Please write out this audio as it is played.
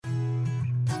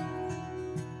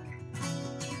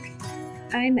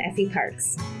I'm Effie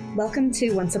Parks. Welcome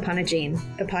to Once Upon a Gene,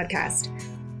 the podcast.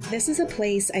 This is a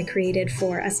place I created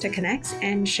for us to connect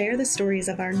and share the stories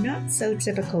of our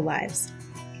not-so-typical lives.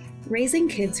 Raising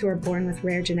kids who are born with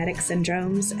rare genetic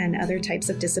syndromes and other types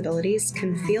of disabilities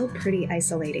can feel pretty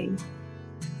isolating.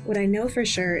 What I know for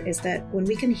sure is that when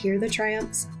we can hear the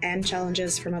triumphs and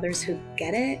challenges from others who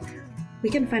get it, we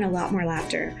can find a lot more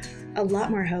laughter, a lot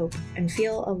more hope, and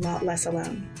feel a lot less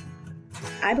alone.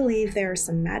 I believe there are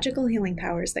some magical healing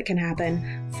powers that can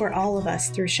happen for all of us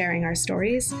through sharing our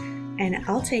stories, and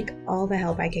I'll take all the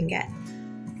help I can get.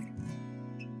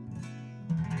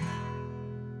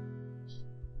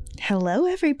 Hello,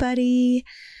 everybody.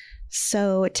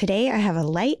 So today I have a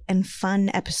light and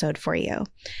fun episode for you.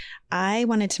 I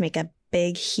wanted to make a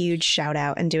big, huge shout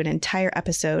out and do an entire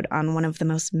episode on one of the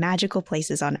most magical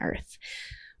places on Earth.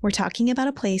 We're talking about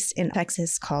a place in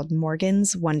Texas called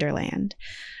Morgan's Wonderland,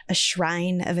 a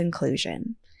shrine of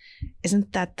inclusion.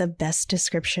 Isn't that the best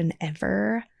description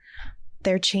ever?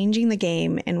 They're changing the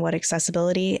game in what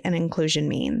accessibility and inclusion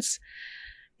means.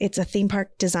 It's a theme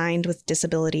park designed with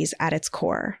disabilities at its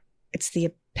core. It's the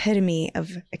epitome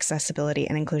of accessibility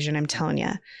and inclusion, I'm telling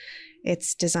you.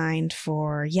 It's designed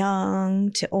for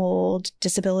young to old,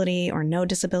 disability or no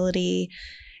disability.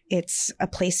 It's a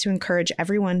place to encourage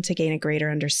everyone to gain a greater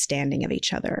understanding of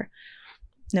each other.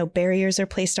 No barriers are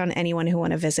placed on anyone who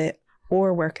want to visit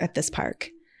or work at this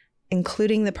park,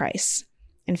 including the price.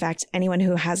 In fact, anyone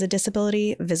who has a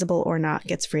disability, visible or not,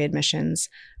 gets free admissions,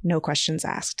 no questions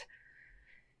asked.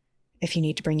 If you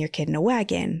need to bring your kid in a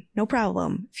wagon, no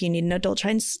problem. If you need an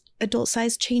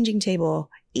adult-sized changing table,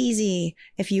 easy.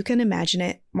 If you can imagine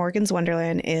it, Morgan's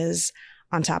Wonderland is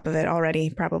on top of it already,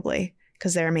 probably,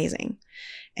 because they're amazing.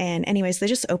 And anyways, they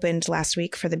just opened last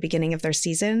week for the beginning of their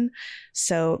season.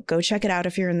 So go check it out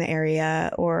if you're in the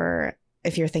area or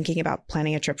if you're thinking about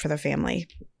planning a trip for the family.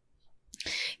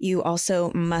 You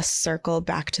also must circle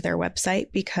back to their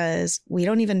website because we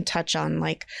don't even touch on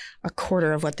like a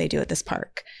quarter of what they do at this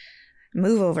park.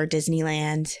 Move over,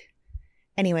 Disneyland.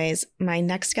 Anyways, my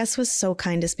next guest was so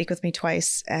kind to speak with me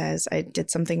twice as I did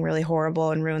something really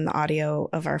horrible and ruined the audio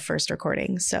of our first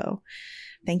recording. So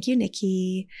thank you,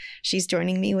 Nikki. She's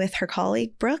joining me with her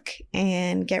colleague, Brooke,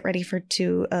 and get ready for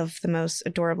two of the most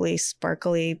adorably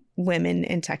sparkly women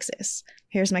in Texas.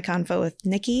 Here's my convo with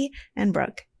Nikki and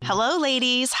Brooke. Hello,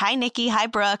 ladies. Hi, Nikki. Hi,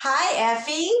 Brooke. Hi,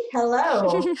 Effie. Hello.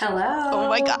 Hello. Oh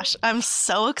my gosh. I'm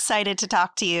so excited to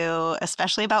talk to you,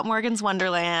 especially about Morgan's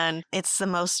Wonderland. It's the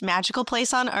most magical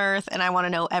place on Earth, and I want to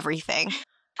know everything.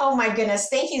 Oh my goodness.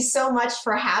 Thank you so much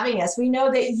for having us. We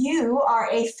know that you are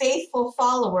a faithful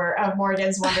follower of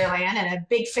Morgan's Wonderland and a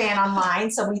big fan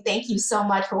online. So we thank you so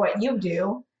much for what you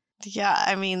do. Yeah,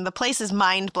 I mean, the place is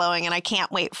mind-blowing, and I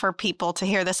can't wait for people to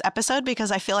hear this episode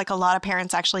because I feel like a lot of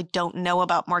parents actually don't know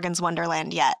about Morgan's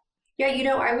Wonderland yet. Yeah,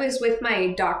 I was with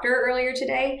my doctor earlier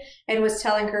today and was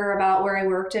telling her about where I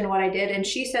worked and what I did. And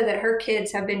she said that her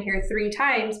kids have been here 3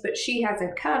 times, but she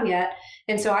hasn't come yet.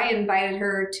 And so I invited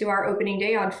her to our opening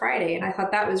day on Friday. And I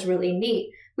thought that was really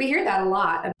neat. We hear that a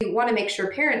lot. We want to make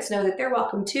sure parents know that they're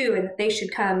welcome too, and that they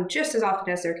should come just as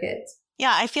often as their kids.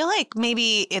 Yeah, I feel like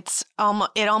maybe it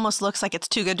almost looks like it's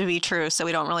too good to be true. So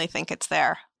we don't really think it's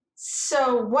there.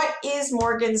 So what is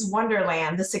Morgan's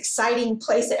Wonderland, this exciting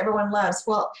place that everyone loves?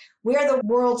 Well, we are the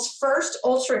world's first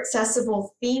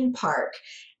ultra-accessible theme park,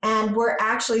 and we're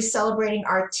actually celebrating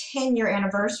our 10-year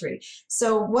anniversary.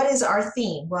 So what is our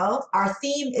theme? Well, our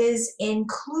theme is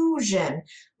inclusion.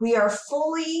 We are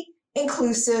fully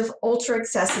inclusive,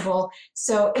 ultra-accessible.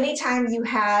 So anytime you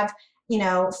have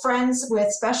friends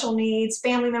with special needs,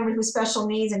 family members with special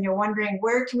needs, and you're wondering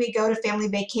where can we go to family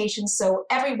vacations so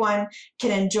everyone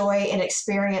can enjoy an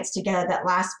experience together that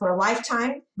lasts for a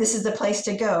lifetime, this is the place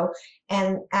to go.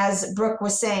 And as Brooke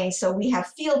was saying, so we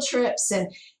have field trips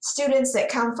and students that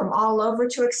come from all over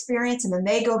to experience, and then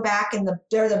they go back and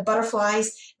they're the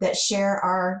butterflies that share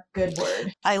our good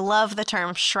word. I love the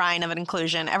term shrine of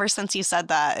inclusion. Ever since you said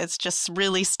that, it's just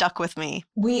really stuck with me.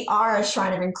 We are a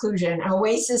shrine of inclusion, an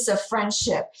oasis of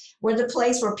friendship. We're the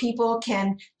place where people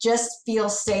can just feel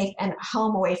safe and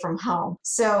home away from home.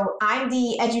 So I'm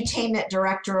the edutainment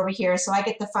director over here, so I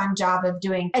get the fun job of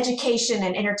doing education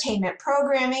and entertainment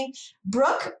programming.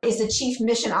 Brooke is the chief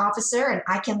mission officer, and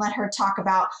I can let her talk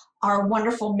about our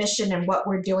wonderful mission and what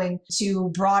we're doing to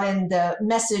broaden the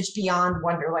message beyond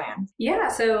Wonderland. Yeah,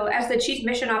 so as the Chief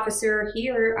Mission Officer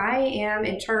here, I am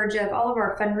in charge of all of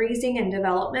our fundraising and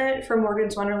development for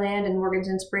Morgan's Wonderland and Morgan's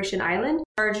Inspiration Island. In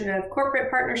charge of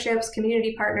corporate partnerships,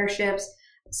 community partnerships,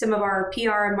 some of our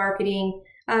PR and marketing,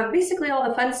 basically all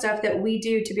the fun stuff that we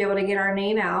do to be able to get our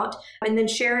name out, and then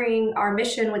sharing our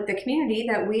mission with the community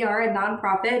that we are a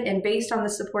nonprofit, and based on the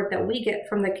support that we get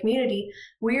from the community,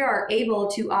 we are able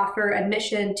to offer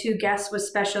admission to guests with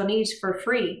special needs for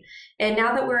free. And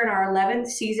now that we're in our 11th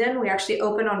season, we actually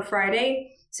open on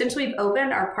Friday. Since we've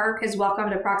opened, our park has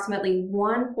welcomed approximately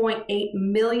 1.8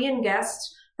 million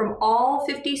guests from all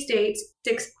 50 states,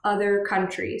 6 other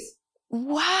countries.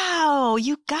 Wow,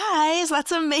 you guys,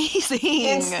 that's amazing.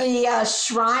 It's the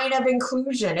shrine of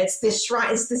inclusion. It's this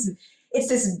shrine. It's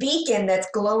this beacon that's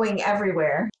glowing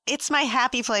everywhere. It's my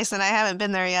happy place, and I haven't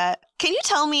been there yet. Can you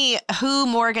tell me who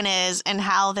Morgan is and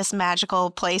how this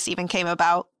magical place even came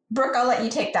about? Brooke, I'll let you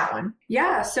take that one.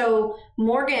 Yeah, so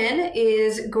Morgan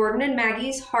is Gordon and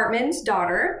Maggie Hartman's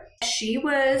daughter. She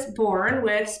was born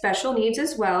with special needs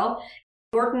as well.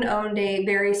 Gordon owned a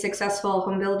very successful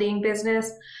home building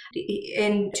business.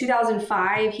 In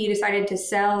 2005, he decided to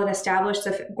sell and establish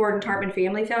the Gordon Tartman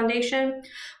Family Foundation.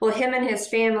 Well, him and his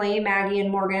family, Maggie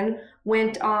and Morgan,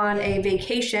 went on a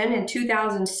vacation in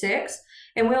 2006.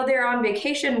 And while they were on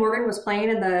vacation, Morgan was playing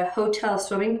in the hotel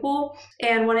swimming pool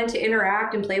and wanted to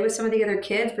interact and play with some of the other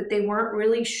kids, but they weren't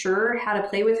really sure how to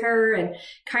play with her, and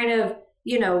kind of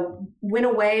went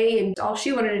away, and all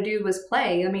she wanted to do was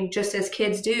play. I mean, just as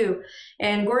kids do.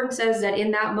 And Gordon says that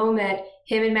in that moment,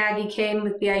 him and Maggie came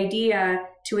with the idea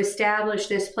to establish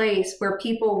this place where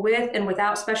people with and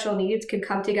without special needs could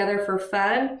come together for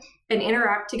fun and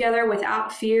interact together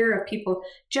without fear of people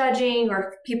judging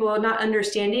or people not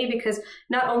understanding, because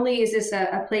not only is this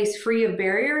a place free of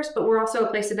barriers, but we're also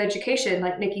a place of education,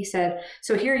 like Nikki said.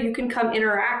 So here you can come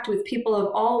interact with people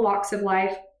of all walks of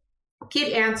life,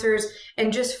 get answers,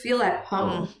 and just feel at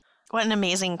home. What an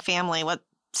amazing family. What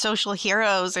social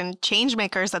heroes and change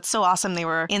makers. That's so awesome. They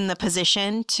were in the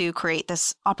position to create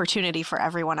this opportunity for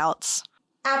everyone else.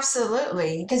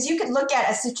 Absolutely. Because you could look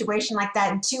at a situation like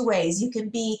that in 2 ways. You can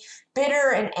be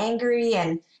bitter and angry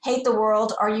and hate the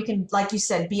world, or you can, like you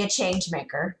said, be a change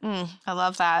maker. I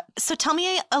love that. So tell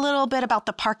me a little bit about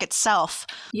the park itself.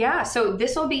 Yeah, so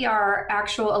this will be our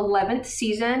actual 11th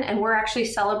season, and we're actually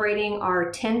celebrating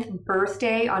our 10th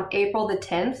birthday on April the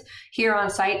 10th here on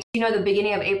site. The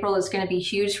beginning of April is going to be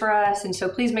huge for us, and so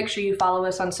please make sure you follow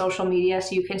us on social media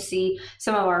so you can see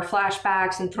some of our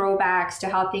flashbacks and throwbacks to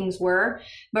how things were.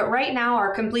 But right now,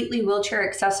 our completely wheelchair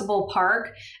accessible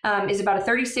park is about a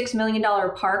 $36 million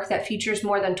park that features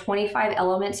more than 25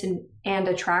 elements and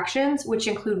attractions, which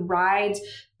include rides,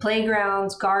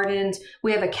 playgrounds, gardens.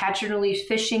 We have a catch and release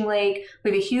fishing lake.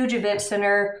 We have a huge event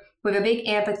center. We have a big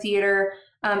amphitheater.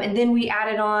 And then we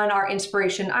added on our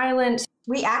Inspiration Island.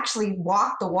 We actually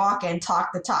walk the walk and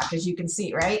talk the talk, as you can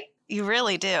see, right? You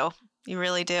really do. You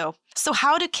really do. So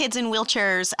how do kids in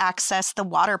wheelchairs access the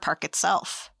water park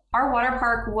itself? Our water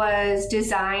park was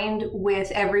designed with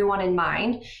everyone in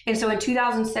mind. And so in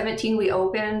 2017, we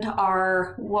opened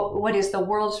our, what is the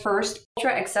world's first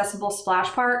ultra accessible splash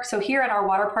park. So here at our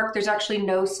water park, there's actually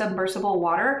no submersible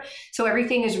water. So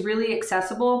everything is really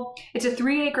accessible. It's a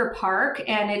 3-acre park,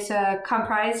 and it's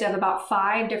comprised of about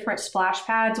 5 different splash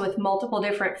pads with multiple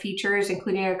different features,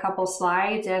 including a couple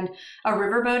slides and a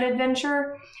riverboat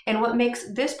adventure. And what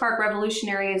makes this park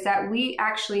revolutionary is that we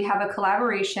actually have a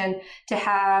collaboration to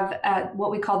have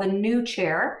what we call the New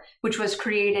Chair, which was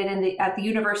created at the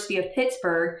University of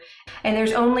Pittsburgh. And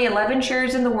there's only 11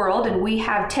 chairs in the world, and we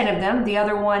have 10 of them. The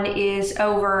other one is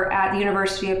over at the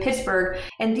University of Pittsburgh.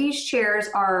 And these chairs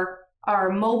are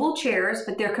mobile chairs,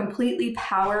 but they're completely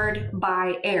powered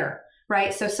by air,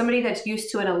 right? So somebody that's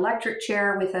used to an electric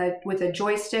chair with a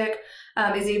joystick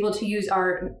is able to use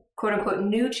our quote unquote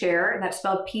new chair, and that's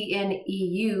spelled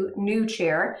PNEU, new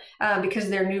chair, because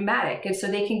they're pneumatic. And so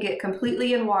they can get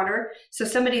completely in water. So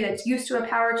somebody that's used to a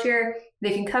power chair,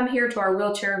 they can come here to our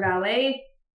wheelchair valet,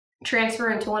 transfer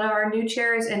into one of our new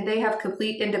chairs, and they have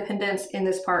complete independence in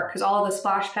this park because all of the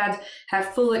splash pads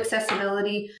have full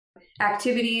accessibility.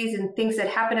 Activities and things that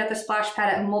happen at the splash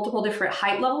pad at multiple different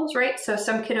height levels, right? So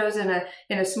some kiddos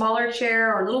in a smaller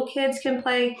chair or little kids can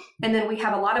play. And then we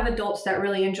have a lot of adults that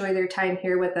really enjoy their time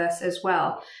here with us as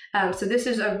well. So this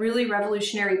is a really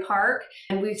revolutionary park.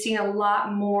 And we've seen a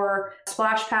lot more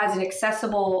splash pads and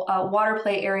accessible water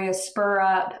play areas spur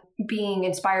up being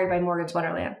inspired by Morgan's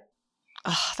Wonderland.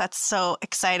 Oh, that's so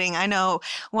exciting. I know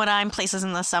when I'm places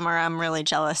in the summer, I'm really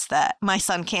jealous that my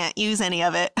son can't use any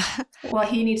of it. Well,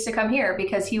 he needs to come here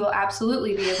because he will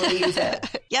absolutely be able to use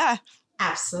it. Yeah.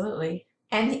 Absolutely.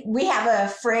 And we have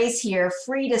a phrase here,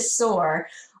 free to soar.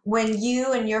 when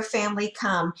you and your family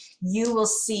come, you will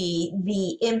see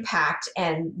the impact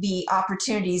and the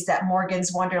opportunities that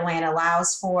Morgan's Wonderland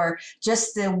allows for,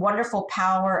 just the wonderful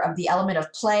power of the element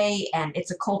of play, and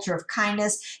it's a culture of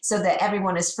kindness so that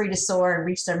everyone is free to soar and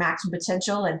reach their maximum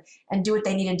potential and do what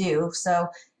they need to do. So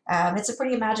it's a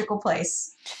pretty magical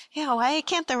place. Yeah, why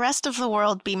can't the rest of the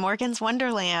world be Morgan's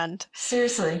Wonderland?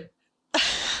 Seriously.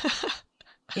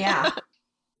 Yeah.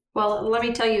 Well, let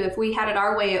me tell you, if we had it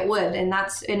our way, it would. And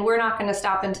we're not going to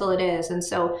stop until it is. And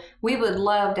so we would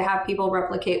love to have people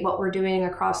replicate what we're doing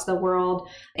across the world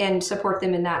and support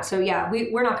them in that. So yeah,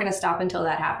 we're not going to stop until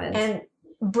that happens. And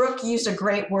Brooke used a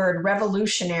great word,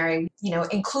 revolutionary.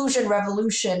 Inclusion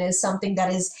revolution is something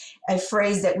that is a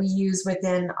phrase that we use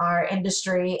within our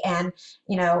industry. And,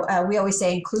 we always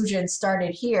say inclusion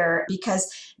started here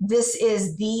because this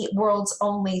is the world's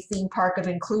only theme park of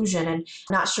inclusion. And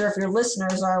I'm not sure if your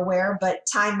listeners are aware, but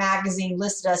Time Magazine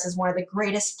listed us as one of the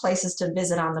greatest places to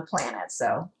visit on the planet.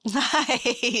 So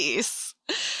nice.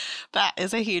 That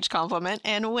is a huge compliment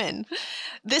and a win.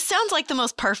 This sounds like the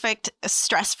most perfect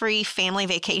stress-free family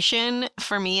vacation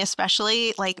for me,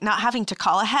 especially like not having to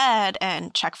call ahead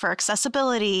and check for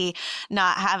accessibility,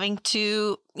 not having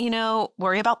to,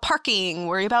 worry about parking,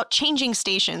 worry about changing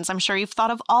stations. I'm sure you've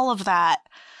thought of all of that.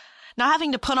 Not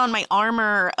having to put on my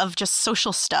armor of just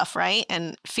social stuff, right?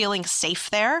 And feeling safe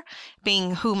there,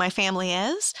 being who my family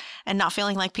is, and not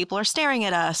feeling like people are staring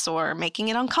at us or making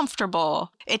it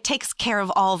uncomfortable. It takes care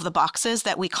of all of the boxes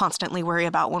that we constantly worry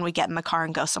about when we get in the car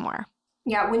and go somewhere.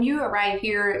 Yeah, when you arrive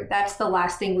here, that's the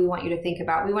last thing we want you to think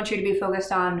about. We want you to be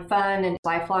focused on fun and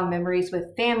lifelong memories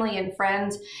with family and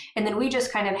friends. And then we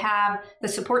just kind of have the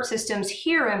support systems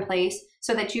here in place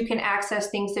so that you can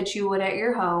access things that you would at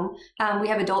your home. We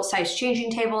have adult-sized changing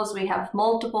tables. We have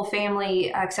multiple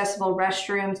family accessible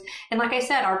restrooms. And like I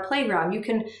said, our playground, you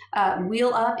can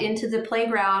wheel up into the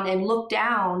playground and look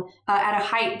down at a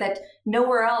height that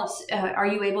nowhere else are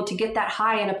you able to get that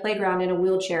high in a playground in a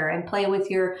wheelchair and play with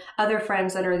your other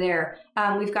friends that are there.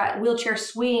 We've got wheelchair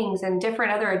swings and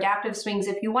different other adaptive swings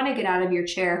if you want to get out of your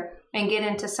chair and get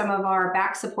into some of our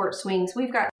back support swings.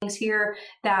 We've got things here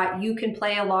that you can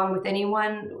play along with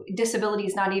anyone. Disability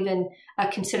is not even a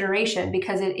consideration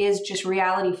because it is just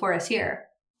reality for us here.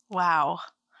 Wow,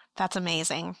 that's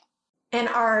amazing. And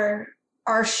our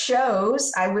shows,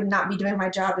 I would not be doing my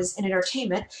job as in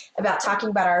entertainment about talking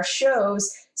about our shows.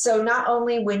 So not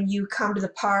only when you come to the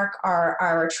park are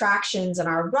our attractions and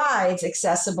our rides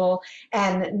accessible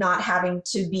and not having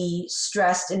to be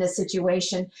stressed in a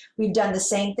situation, we've done the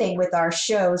same thing with our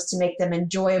shows to make them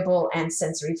enjoyable and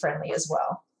sensory friendly as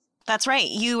well. That's right.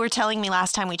 You were telling me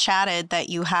last time we chatted that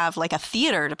you have like a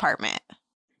theater department.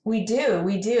 We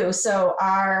do. So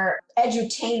our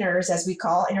edutainers, as we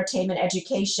call entertainment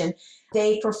education,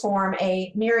 they perform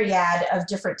a myriad of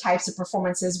different types of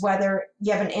performances, whether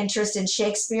you have an interest in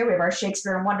Shakespeare, we have our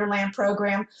Shakespeare in Wonderland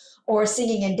program, or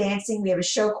singing and dancing, we have a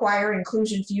show choir,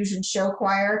 Inclusion Fusion show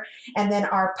choir, and then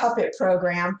our puppet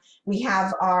program. We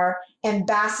have our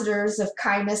ambassadors of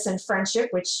kindness and friendship,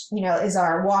 which, is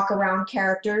our walk around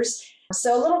characters.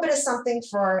 So a little bit of something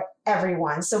for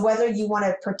everyone. So whether you want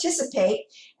to participate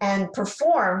and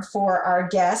perform for our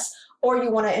guests, or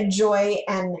you want to enjoy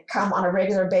and come on a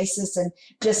regular basis and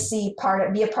just be a part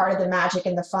of the magic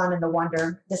and the fun and the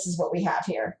wonder, this is what we have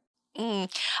here.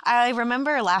 I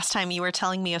remember last time you were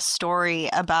telling me a story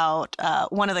about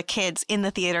one of the kids in the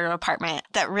theater department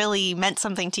that really meant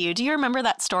something to you. Do you remember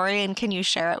that story, and can you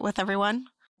share it with everyone?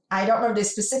 I don't remember the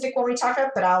specific one we talked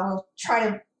about, but I will try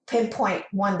to pinpoint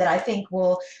one that I think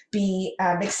will be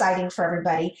exciting for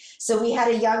everybody. So we had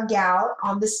a young gal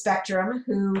on the spectrum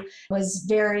who was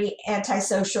very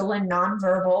antisocial and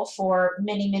nonverbal for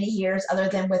many, many years, other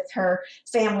than with her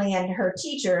family and her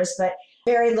teachers, but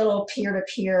very little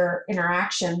peer-to-peer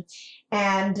interaction.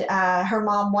 And her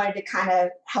mom wanted to kind of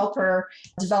help her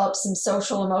develop some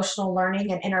social emotional learning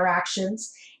and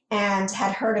interactions, and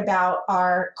had heard about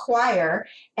our choir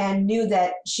and knew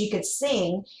that she could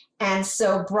sing, and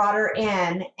so brought her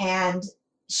in, and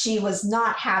she was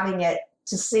not having it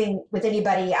to sing with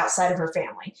anybody outside of her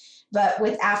family. But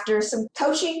after some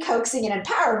coaching, coaxing, and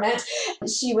empowerment,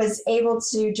 she was able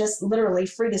to just literally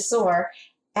free to soar.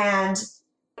 And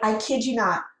I kid you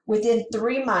not, within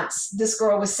 3 months, this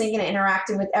girl was singing and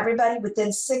interacting with everybody.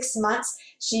 Within 6 months,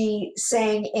 she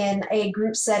sang in a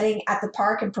group setting at the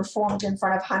park and performed in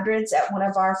front of hundreds at one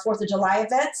of our 4th of July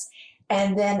events.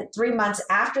 And then 3 months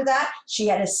after that, she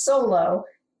had a solo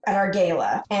at our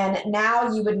gala. And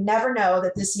now you would never know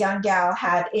that this young gal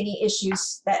had any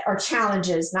issues that are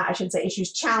challenges, not I shouldn't say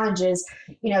issues, challenges,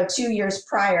 2 years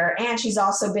prior. And she's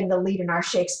also been the lead in our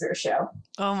Shakespeare show.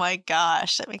 Oh my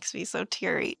gosh, that makes me so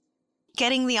teary.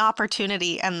 Getting the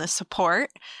opportunity and the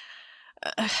support,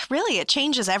 really, it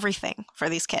changes everything for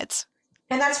these kids.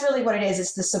 And that's really what it is.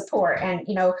 It's the support. And,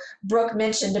 Brooke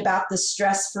mentioned about the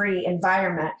stress-free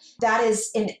environment. That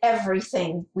is in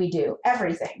everything we do,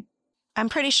 everything. I'm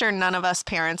pretty sure none of us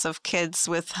parents of kids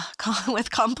with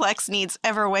complex needs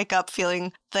ever wake up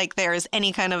feeling like there is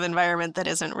any kind of environment that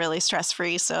isn't really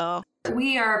stress-free. So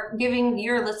we are giving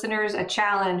your listeners a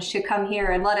challenge to come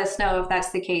here and let us know if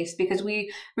that's the case, because we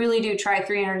really do try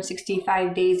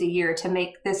 365 days a year to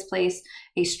make this place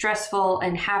a stressful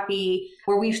and happy,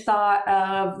 where we've thought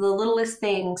of the littlest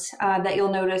things that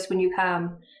you'll notice when you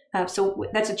come. So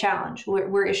that's a challenge.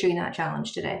 We're issuing that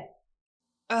challenge today.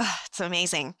 It's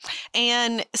amazing.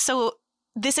 And so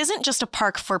this isn't just a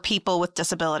park for people with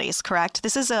disabilities, correct?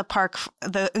 This is a park,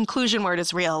 the inclusion word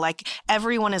is real. Like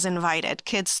everyone is invited,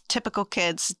 kids, typical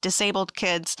kids, disabled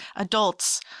kids,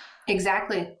 adults.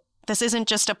 Exactly. This isn't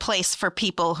just a place for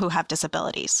people who have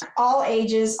disabilities. All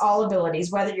ages, all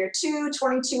abilities, whether you're 2,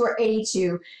 22, or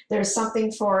 82, there's something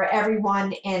for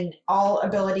everyone in all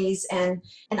abilities and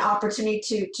an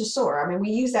opportunity to soar. I mean, we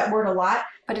use that word a lot.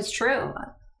 But it's true.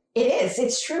 It is.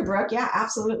 It's true, Brooke. Yeah,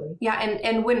 absolutely. Yeah.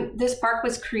 And when this park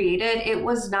was created, it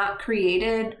was not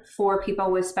created for people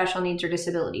with special needs or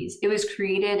disabilities. It was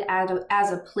created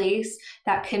as a place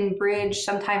that can bridge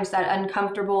sometimes that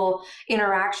uncomfortable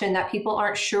interaction that people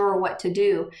aren't sure what to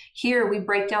do. Here, we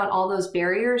break down all those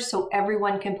barriers so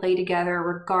everyone can play together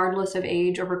regardless of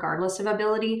age or regardless of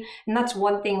ability. And that's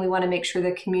one thing we want to make sure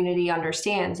the community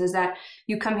understands, is that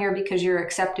you come here because you're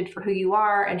accepted for who you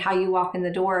are and how you walk in the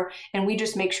door. And we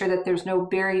just make sure that there's no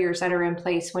barriers that are in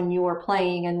place when you're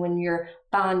playing and when you're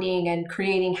bonding and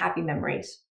creating happy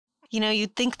memories.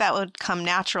 You'd think that would come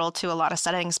natural to a lot of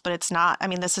settings, but it's not. I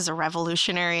mean, this is a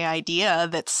revolutionary idea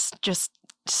that's just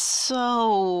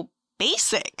so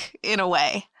basic in a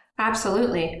way.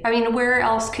 Absolutely. I mean, where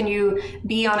else can you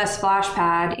be on a splash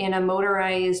pad in a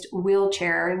motorized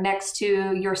wheelchair next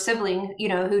to your sibling,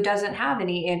 who doesn't have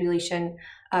any ambulation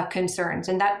concerns?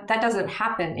 And that doesn't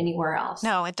happen anywhere else.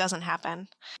 No, it doesn't happen.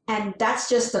 And that's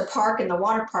just the park and the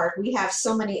water park. We have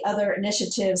so many other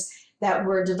initiatives that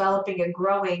we're developing and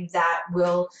growing that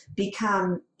will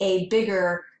become a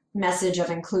bigger message of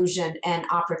inclusion and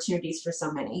opportunities for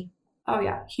so many. Oh,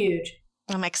 yeah. Huge.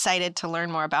 I'm excited to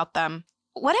learn more about them.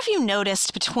 What have you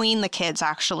noticed between the kids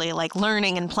actually, like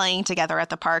learning and playing together at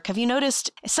the park? Have you noticed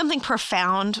something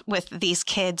profound with these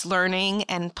kids learning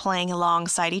and playing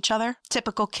alongside each other?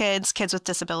 Typical kids with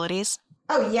disabilities?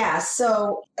 Oh, yeah.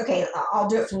 So, okay, I'll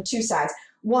do it from two sides.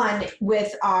 One,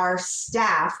 with our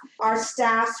staff. Our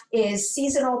staff is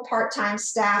seasonal part-time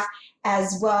staff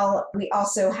as well. We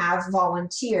also have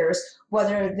volunteers,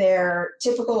 whether they're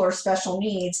typical or special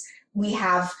needs. We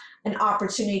have an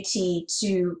opportunity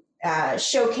to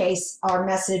showcase our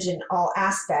message in all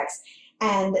aspects,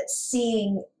 and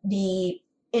seeing the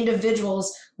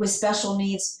individuals with special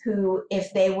needs who,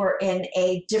 if they were in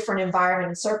a different environment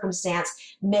and circumstance,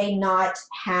 may not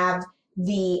have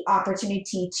the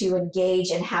opportunity to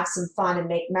engage and have some fun and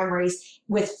make memories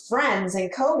with friends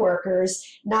and coworkers,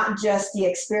 not just the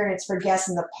experience for guests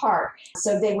in the park.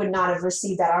 So they would not have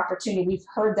received that opportunity. We've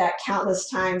heard that countless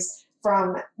times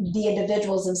from the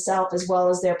individuals themselves as well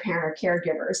as their parent or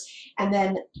caregivers. And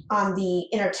then on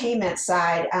the entertainment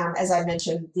side, as I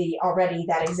mentioned already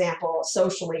that example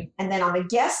socially. And then on the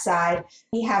guest side,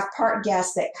 we have park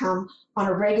guests that come on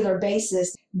a regular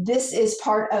basis. This is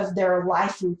part of their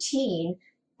life routine,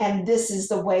 and this is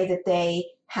the way that they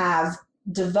have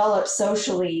developed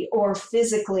socially or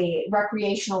physically,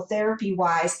 recreational therapy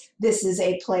wise. This is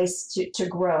a place to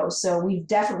grow. So we've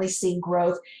definitely seen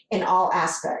growth in all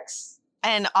aspects.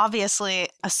 And obviously,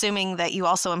 assuming that you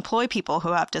also employ people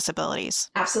who have disabilities.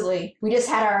 Absolutely. We just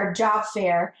had our job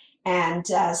fair. And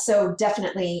so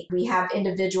definitely we have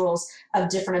individuals of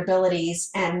different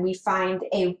abilities, and we find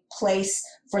a place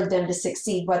for them to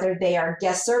succeed, whether they are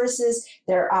guest services,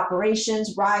 their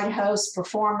operations, ride hosts,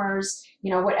 performers,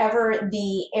 whatever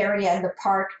the area in the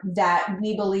park that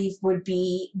we believe would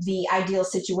be the ideal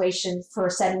situation for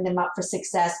setting them up for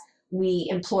success. We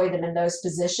employ them in those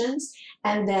positions.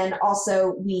 And then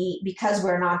also because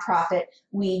we're a nonprofit,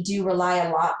 we do rely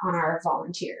a lot on our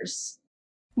volunteers.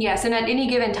 Yes, and at any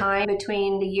given time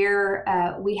between the year,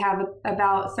 we have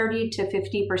about 30 to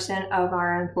 50% of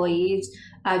our employees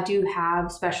do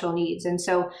have special needs. And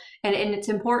so, and it's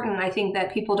important, I think,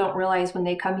 that people don't realize when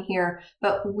they come here,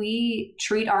 but we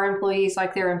treat our employees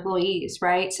like they're employees,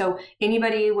 right? So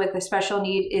anybody with a special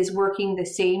need is working the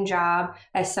same job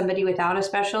as somebody without a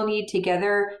special need,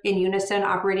 together in unison,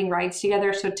 operating rides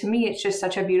together. So to me, it's just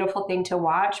such a beautiful thing to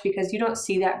watch, because you don't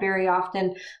see that very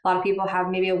often. A lot of people have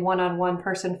maybe a one-on-one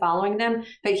person following them,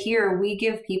 but here we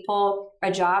give people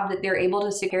a job that they're able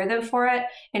to secure them for it.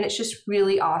 And it's just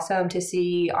really awesome to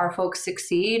see our folks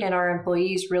succeed and our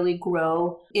employees really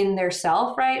grow in their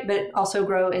self, right? But also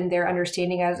grow in their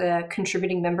understanding as a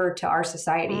contributing member to our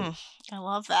society. I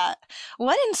love that.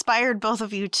 What inspired both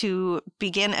of you to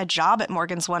begin a job at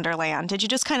Morgan's Wonderland? Did you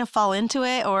just kind of fall into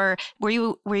it, or were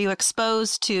you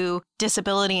exposed to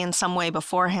disability in some way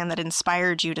beforehand that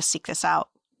inspired you to seek this out?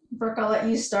 Brooke, I'll let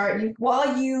you start.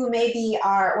 While you maybe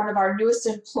are one of our newest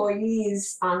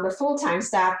employees on the full-time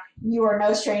staff, you are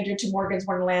no stranger to Morgan's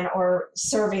Wonderland or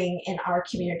serving in our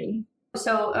community.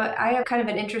 So I have kind of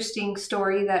an interesting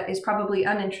story that is probably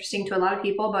uninteresting to a lot of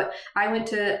people, but I went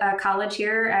to college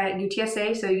here at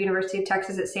UTSA, so University of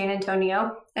Texas at San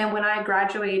Antonio. And when I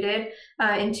graduated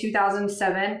in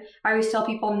 2007, I always tell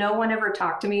people no one ever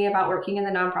talked to me about working in the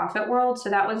nonprofit world. So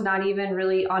that was not even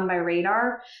really on my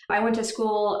radar. I went to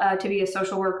school to be a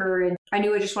social worker, and I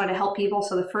knew I just wanted to help people.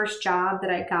 So the first job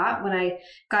that I got when I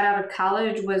got out of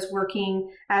college was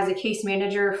working as a case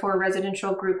manager for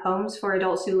residential group homes for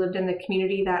adults who lived in the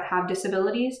community that have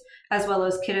disabilities, as well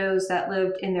as kiddos that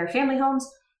lived in their family homes.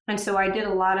 And so I did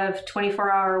a lot of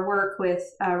 24-hour work with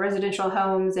residential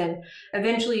homes, and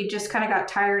eventually just kind of got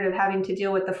tired of having to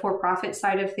deal with the for-profit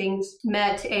side of things.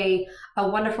 Met a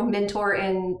wonderful mentor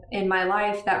in my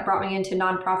life that brought me into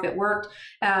nonprofit work.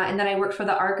 And then I worked for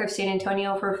the ARC of San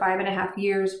Antonio for 5.5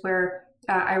 years, where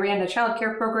I ran a child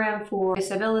care program for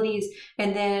disabilities,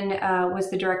 and then was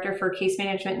the director for case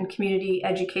management and community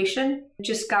education.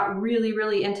 Just got really,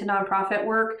 really into nonprofit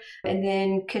work, and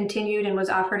then continued and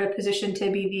was offered a position to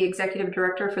be the executive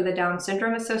director for the Down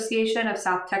Syndrome Association of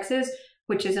South Texas,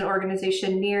 which is an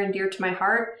organization near and dear to my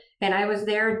heart. And I was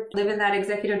there living that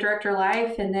executive director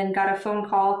life, and then got a phone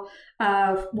call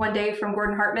one day from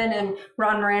Gordon Hartman and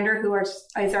Ron Mirander, who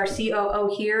is our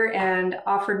COO here, and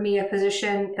offered me a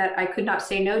position that I could not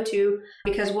say no to,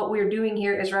 because what we're doing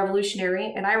here is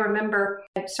revolutionary. And I remember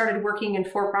I started working in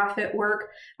for-profit work.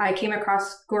 I came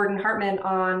across Gordon Hartman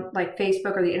on like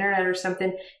Facebook or the internet or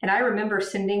something. And I remember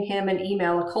sending him an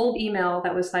email, a cold email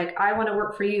that was like, I want to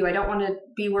work for you. I don't want to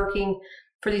be working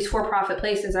for these for-profit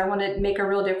places. I want to make a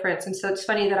real difference. And so it's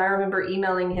funny that I remember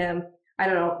emailing him, I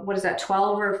don't know, what is that,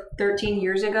 12 or 13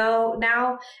 years ago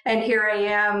now? And here I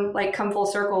am, like, come full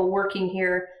circle, working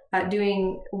here,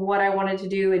 doing what I wanted to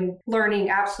do and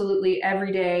learning absolutely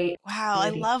every day. Wow, I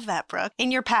love that, Brooke. In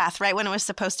your path, right when it was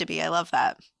supposed to be. I love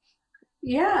that.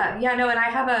 Yeah, no, and I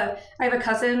have a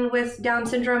cousin with Down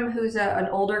syndrome who's an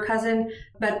older cousin,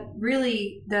 but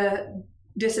really the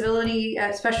disability,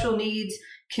 special needs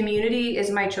community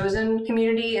is my chosen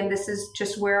community, and this is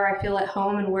just where I feel at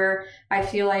home and where I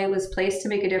feel I was placed to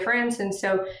make a difference. And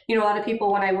so, a lot of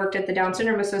people, when I worked at the Down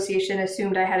Syndrome Association,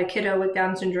 assumed I had a kiddo with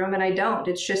Down syndrome, and I don't.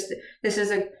 It's just, this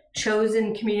is a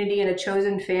chosen community and a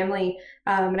chosen family,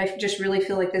 and I just really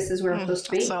feel like this is where I'm supposed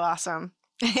to be. So awesome.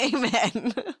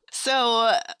 Amen.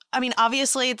 So,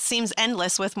 obviously it seems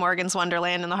endless with Morgan's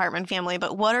Wonderland and the Hartman family,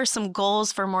 but what are some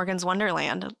goals for Morgan's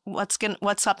Wonderland?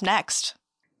 What's up next?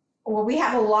 Well, we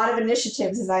have a lot of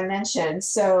initiatives, as I mentioned.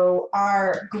 So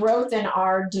our growth and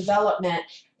our development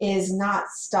is not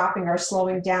stopping or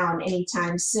slowing down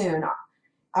anytime soon.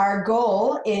 Our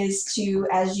goal is to,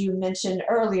 as you mentioned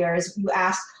earlier, as you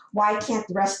asked, why can't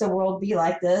the rest of the world be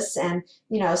like this? And,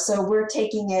 so we're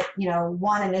taking it,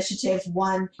 one initiative,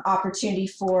 one opportunity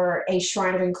for a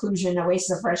shrine of inclusion,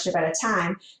 Oasis of Friendship at a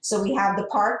time. So we have the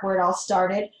park where it all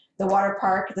started, the water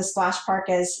park, the splash park,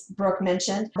 as Brooke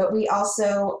mentioned, but we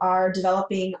also are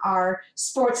developing our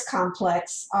sports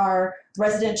complex, our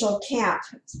residential camp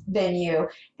venue,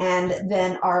 and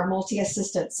then our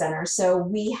multi-assistance center. So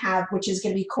we have, which is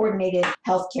going to be coordinated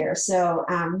healthcare. So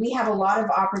we have a lot of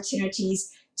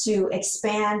opportunities to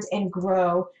expand and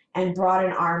grow and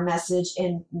broaden our message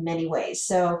in many ways.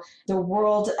 So the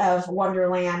world of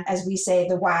Wonderland, as we say,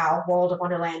 the WOW, World of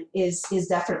Wonderland, is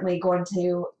definitely going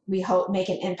to, we hope, make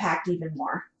an impact even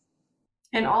more.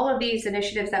 And all of these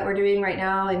initiatives that we're doing right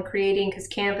now and creating, because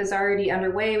camp is already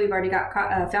underway, we've already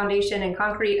got foundation and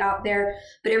concrete out there,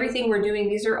 but everything we're doing,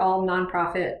 these are all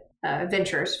nonprofit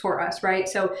ventures for us, right?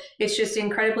 So it's just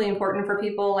incredibly important for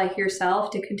people like yourself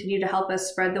to continue to help us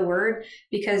spread the word,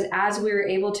 because as we're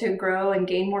able to grow and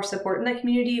gain more support in the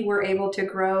community, we're able to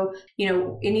grow,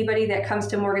 anybody that comes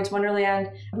to Morgan's Wonderland.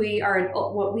 We are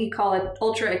what we call an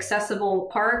ultra accessible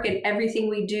park, and everything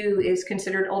we do is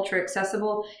considered ultra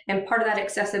accessible. And part of that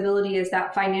accessibility is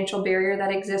that financial barrier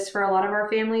that exists for a lot of our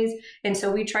families. And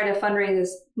so we try to fundraise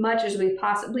as much as we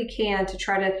possibly can to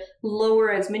try to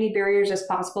lower as many barriers as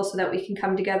possible so that we can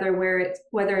come together,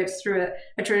 whether it's through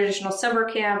a traditional summer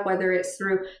camp, whether it's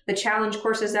through the challenge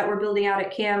courses that we're building out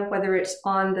at camp, whether it's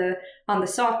on the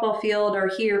softball field or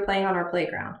here playing on our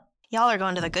playground. Y'all are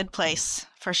going to the good place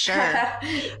for sure.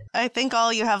 I think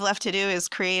all you have left to do is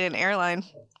create an airline.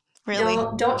 Really?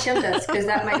 Don't tempt us, because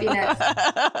that might be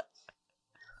next.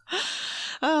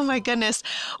 Oh my goodness.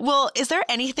 Well, is there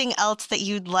anything else that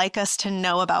you'd like us to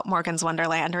know about Morgan's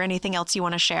Wonderland, or anything else you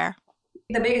want to share?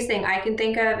 The biggest thing I can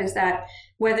think of is that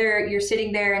whether you're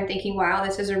sitting there and thinking, wow,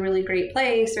 this is a really great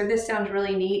place, or this sounds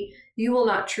really neat, you will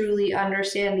not truly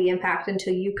understand the impact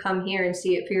until you come here and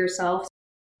see it for yourself.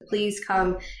 Please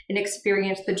come and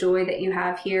experience the joy that you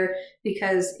have here,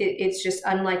 because it's just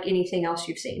unlike anything else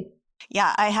you've seen.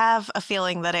 Yeah, I have a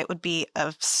feeling that it would be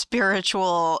a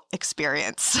spiritual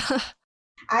experience.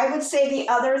 I would say the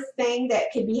other thing that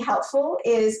could be helpful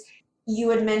is you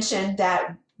had mentioned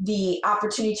that the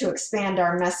opportunity to expand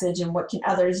our message and what can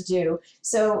others do.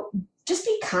 So just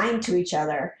be kind to each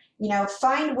other.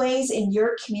 Find ways in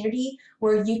your community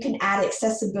where you can add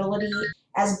accessibility.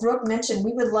 As Brooke mentioned,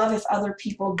 we would love if other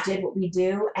people did what we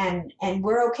do, and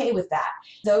we're okay with that.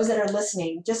 Those that are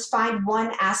listening, just find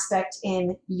one aspect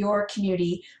in your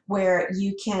community where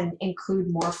you can include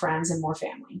more friends and more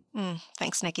family.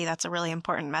 Thanks, Nikki. That's a really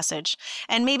important message.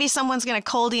 And maybe someone's going to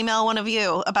cold email one of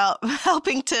you about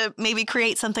helping to maybe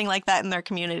create something like that in their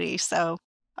community. So,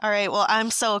 all right. Well,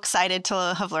 I'm so excited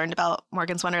to have learned about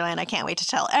Morgan's Wonderland. I can't wait to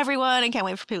tell everyone. I can't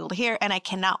wait for people to hear. And I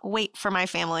cannot wait for my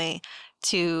family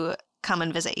to come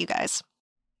and visit you guys.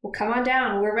 Well, come on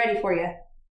down. We're ready for you.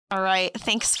 All right.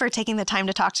 Thanks for taking the time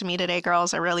to talk to me today,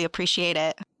 girls. I really appreciate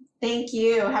it. Thank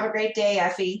you. Have a great day,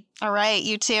 Effie. All right.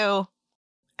 You too.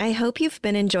 I hope you've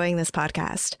been enjoying this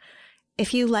podcast.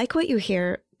 If you like what you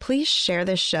hear, please share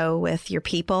this show with your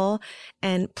people,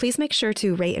 and please make sure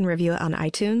to rate and review it on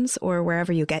iTunes or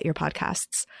wherever you get your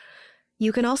podcasts.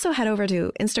 You can also head over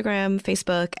to Instagram,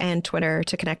 Facebook, and Twitter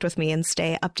to connect with me and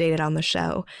stay updated on the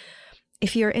show.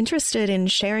 If you're interested in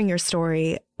sharing your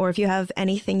story, or if you have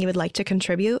anything you would like to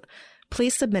contribute,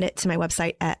 please submit it to my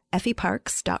website at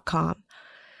effieparks.com.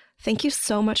 Thank you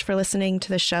so much for listening to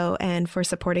the show and for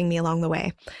supporting me along the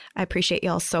way. I appreciate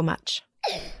y'all so much.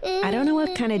 I don't know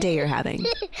what kind of day you're having,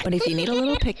 but if you need a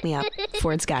little pick-me-up,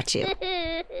 Ford's got you.